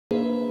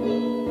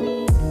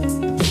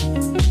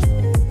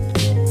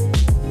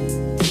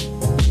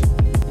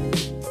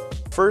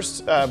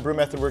first brew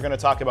method, we're going to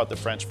talk about the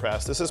French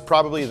press. This is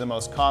probably the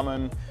most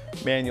common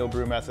manual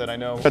brew method I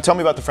know. But tell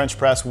me about the French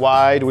press.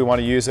 Why do we want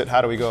to use it? How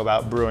do we go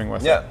about brewing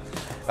with it?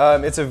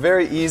 It's a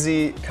very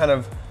easy kind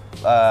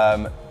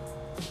of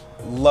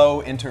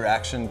low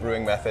interaction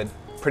brewing method.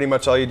 Pretty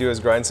much all you do is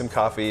grind some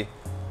coffee,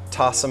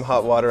 toss some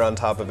hot water on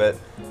top of it,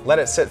 let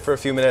it sit for a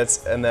few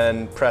minutes, and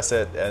then press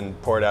it and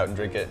pour it out and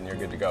drink it, and you're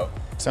good to go.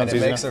 Sounds easy.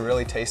 And it easy makes a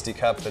really tasty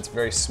cup that's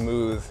very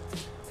smooth,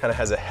 kind of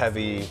has a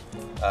heavy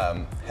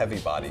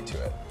body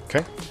to it.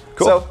 Okay,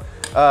 cool.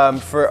 So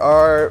for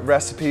our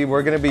recipe,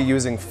 we're going to be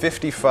using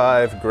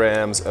 55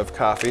 grams of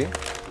coffee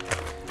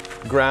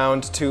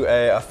ground to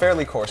a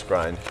fairly coarse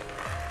grind.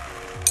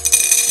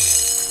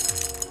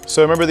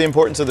 So remember the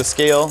importance of the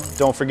scale.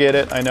 Don't forget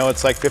it. I know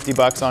it's like 50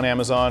 bucks on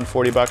Amazon,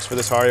 40 bucks for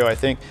this Hario, I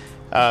think.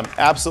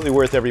 Absolutely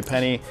worth every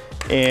penny.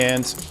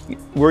 And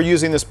we're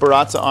using this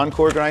Baratza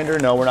Encore grinder.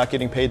 No, we're not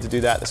getting paid to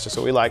do that. That's just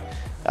what we like.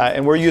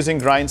 And we're using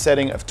grind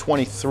setting of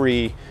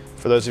 23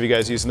 for those of you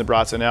guys using the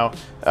Baratza. Now,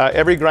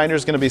 every grinder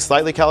is going to be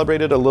slightly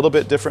calibrated a little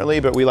bit differently,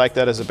 but we like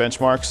that as a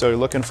benchmark. So you're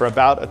looking for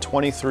about a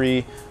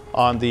 23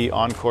 on the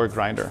Encore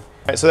grinder.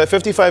 All right, so that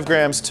 55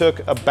 grams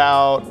took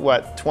about,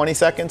 what, 20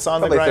 seconds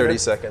on Probably the grinder? 30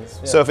 seconds.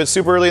 Yeah. So if it's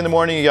super early in the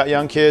morning, you got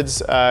young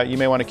kids, you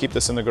may want to keep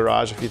this in the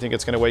garage if you think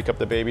it's going to wake up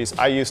the babies.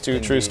 I used to,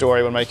 true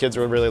story, when my kids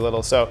were really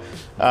little. So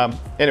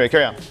anyway,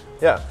 carry on.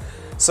 Yeah,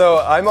 so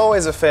I'm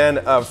always a fan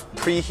of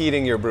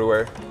preheating your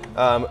brewer.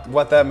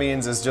 What that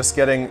means is just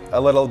getting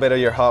a little bit of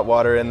your hot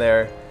water in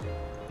there,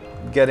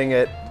 getting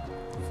it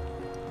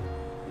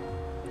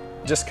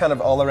just kind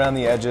of all around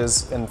the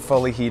edges and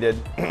fully heated.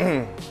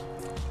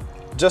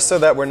 Just so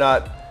that we're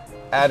not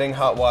adding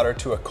hot water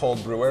to a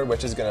cold brewer,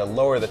 which is going to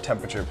lower the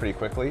temperature pretty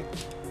quickly.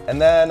 And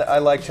then I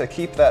like to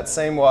keep that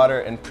same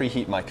water and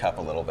preheat my cup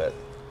a little bit.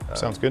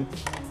 Sounds good.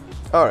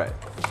 All right,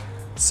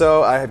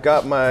 so I have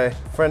got my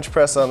French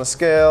press on the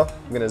scale.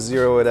 I'm going to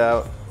zero it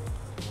out.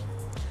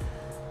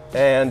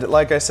 And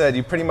like I said,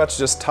 you pretty much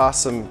just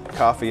toss some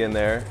coffee in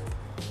there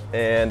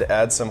and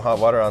add some hot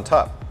water on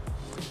top.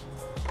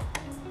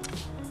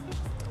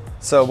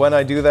 So when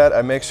I do that,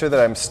 I make sure that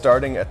I'm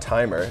starting a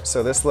timer.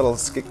 So this little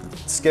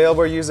scale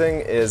we're using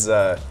is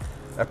a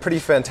pretty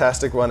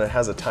fantastic one. It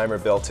has a timer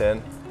built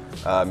in.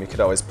 You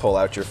could always pull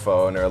out your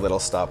phone or a little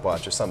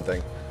stopwatch or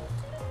something.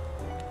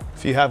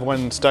 If you have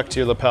one stuck to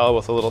your lapel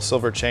with a little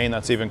silver chain,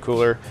 that's even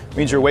cooler. It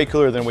means you're way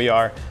cooler than we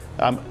are.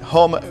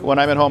 When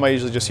I'm at home, I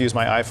usually just use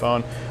my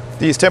iPhone.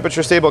 These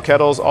temperature stable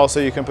kettles, also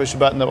you can push a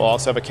button that will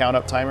also have a count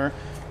up timer.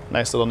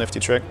 Nice little nifty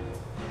trick.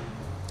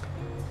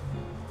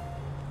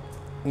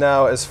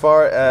 Now, as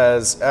far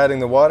as adding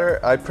the water,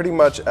 I pretty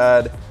much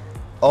add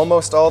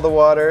almost all the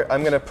water. I'm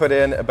going to put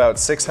in about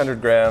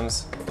 600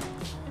 grams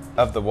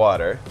of the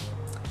water,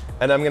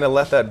 and I'm going to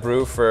let that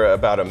brew for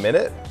about a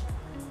minute.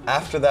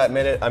 After that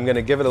minute, I'm going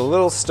to give it a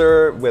little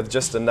stir with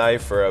just a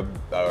knife or a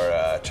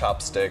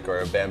chopstick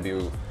or a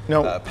bamboo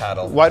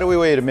paddle. Why do we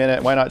wait a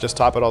minute? Why not just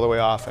top it all the way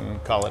off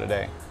and call it a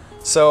day?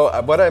 So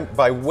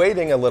by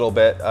waiting a little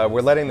bit,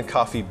 we're letting the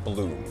coffee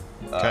bloom.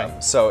 Okay.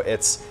 So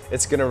it's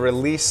going to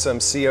release some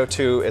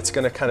CO2, it's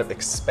going to kind of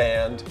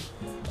expand,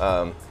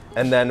 and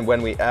then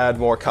when we add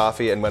more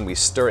coffee and when we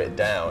stir it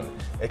down,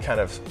 it kind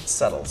of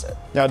settles it.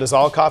 Now, does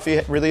all coffee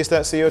release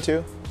that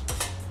CO2?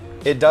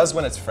 It does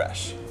when it's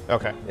fresh.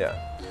 Okay.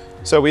 Yeah.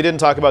 So we didn't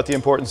talk about the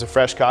importance of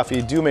fresh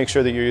coffee. Do make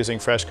sure that you're using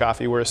fresh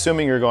coffee. We're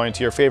assuming you're going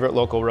to your favorite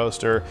local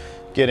roaster,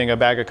 getting a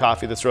bag of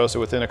coffee that's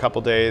roasted within a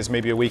couple days,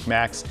 maybe a week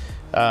max,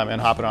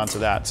 and hopping onto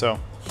that.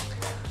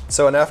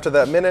 So and after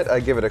that minute,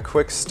 I give it a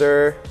quick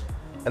stir,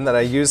 and then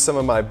I use some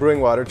of my brewing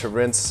water to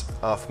rinse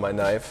off my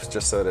knife,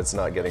 just so that it's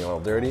not getting all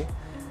dirty.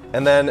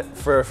 And then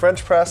for a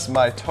French press,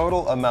 my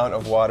total amount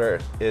of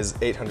water is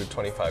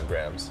 825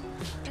 grams.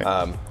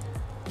 Okay.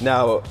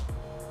 Now,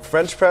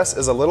 French press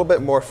is a little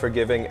bit more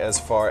forgiving as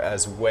far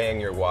as weighing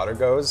your water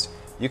goes.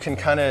 You can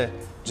kind of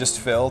just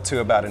fill to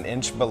about an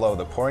inch below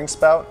the pouring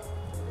spout,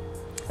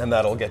 and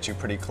that'll get you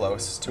pretty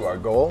close to our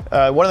goal.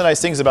 One of the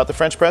nice things about the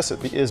French press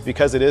is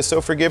because it is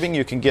so forgiving,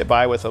 you can get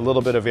by with a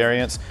little bit of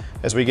variance.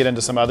 As we get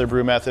into some other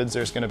brew methods,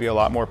 there's going to be a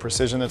lot more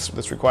precision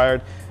that's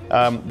required.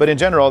 But in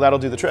general, that'll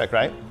do the trick,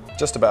 right?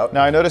 Just about.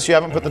 Now, I noticed you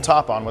haven't put the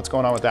top on. What's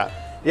going on with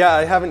that? Yeah,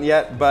 I haven't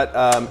yet, but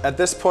at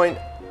this point,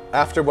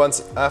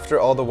 after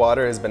all the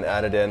water has been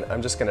added in,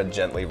 I'm just going to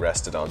gently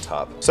rest it on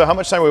top. So how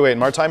much time are we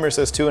waiting? Our timer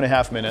says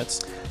 2.5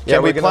 minutes. Yeah,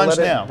 Can we plunge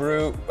now?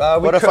 Brew.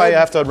 What if I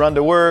have to run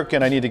to work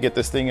and I need to get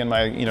this thing in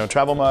my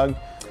travel mug?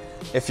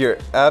 If you're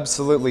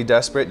absolutely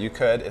desperate, you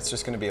could. It's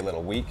just going to be a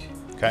little weak.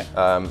 Okay.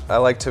 I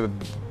like to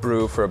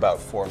brew for about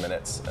 4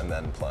 minutes and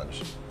then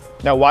plunge.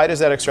 Now, why does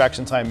that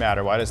extraction time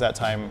matter? Why does that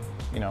time,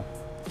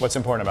 what's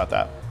important about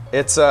that?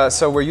 It's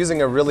so we're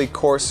using a really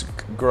coarse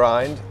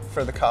grind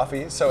for the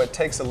coffee, so it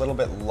takes a little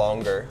bit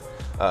longer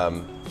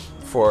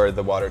for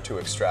the water to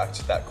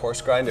extract that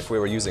coarse grind. If we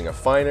were using a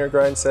finer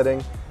grind setting,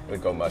 it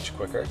would go much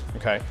quicker.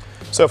 Okay.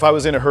 So if I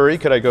was in a hurry,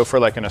 could I go for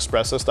like an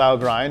espresso style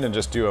grind and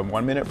just do a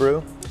 1 minute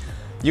brew?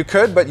 You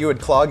could, but you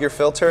would clog your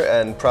filter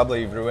and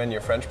probably ruin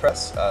your French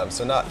press,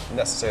 so not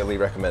necessarily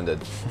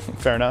recommended.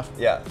 Fair enough.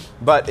 Yeah,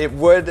 but it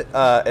would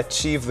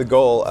achieve the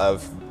goal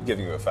of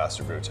giving you a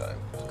faster brew time.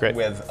 Great.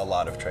 With a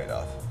lot of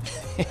trade-off.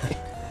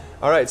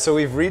 All right, so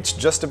we've reached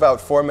just about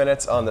 4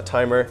 minutes on the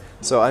timer,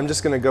 so I'm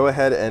just gonna go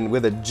ahead and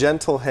with a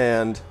gentle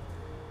hand,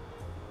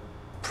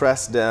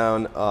 press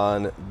down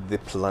on the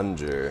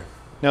plunger.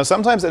 Now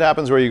sometimes it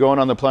happens where you go in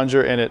on the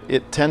plunger and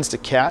it tends to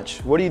catch.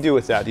 What do you do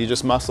with that? Do you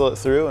just muscle it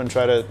through and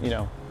try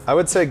to, I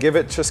would say give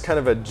it just kind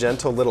of a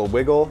gentle little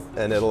wiggle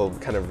and it'll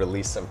kind of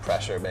release some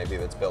pressure maybe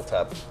that's built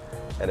up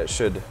and it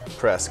should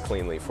press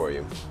cleanly for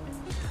you.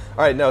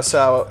 All right, now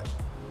so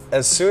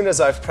as soon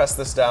as I've pressed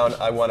this down,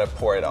 I want to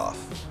pour it off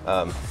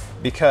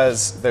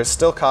because there's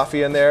still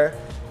coffee in there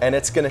and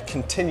it's going to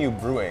continue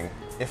brewing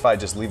if I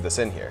just leave this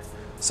in here.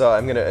 So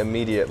I'm going to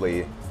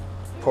immediately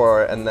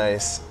pour a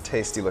nice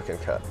tasty looking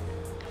cup.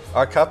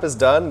 Our cup is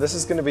done. This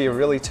is going to be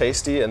really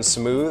tasty and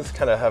smooth,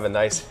 kind of have a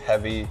nice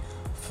heavy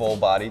full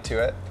body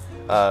to it.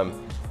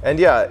 And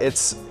yeah,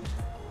 it's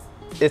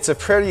a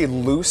pretty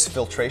loose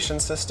filtration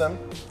system,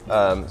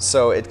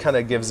 so it kind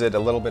of gives it a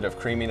little bit of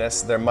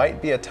creaminess. There might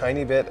be a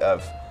tiny bit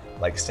of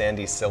like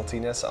sandy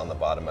siltiness on the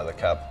bottom of the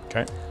cup.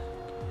 Okay.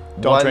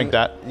 Don't drink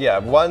that. Yeah,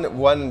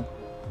 one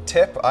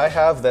tip I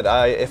have that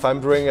if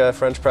I'm brewing a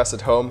French press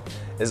at home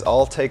is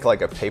I'll take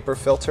like a paper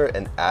filter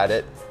and add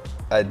it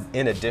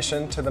in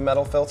addition to the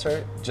metal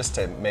filter just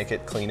to make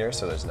it cleaner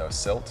so there's no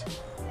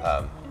silt.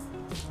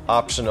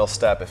 Optional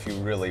step if you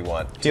really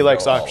want to. He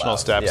likes go all optional out.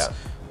 steps. Yeah.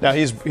 Now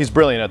he's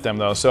brilliant at them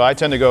though, so I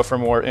tend to go for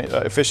more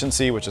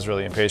efficiency, which is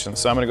really impatience.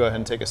 So I'm gonna go ahead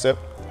and take a sip.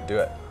 Do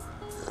it.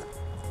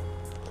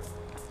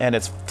 And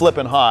it's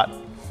flipping hot,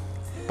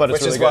 but it's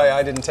Which really is good. why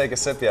I didn't take a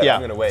sip yet. Yeah.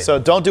 I'm gonna wait. So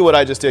don't do what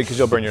I just did because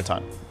you'll burn your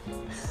tongue.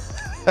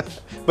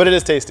 But it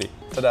is tasty.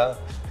 Ta-da.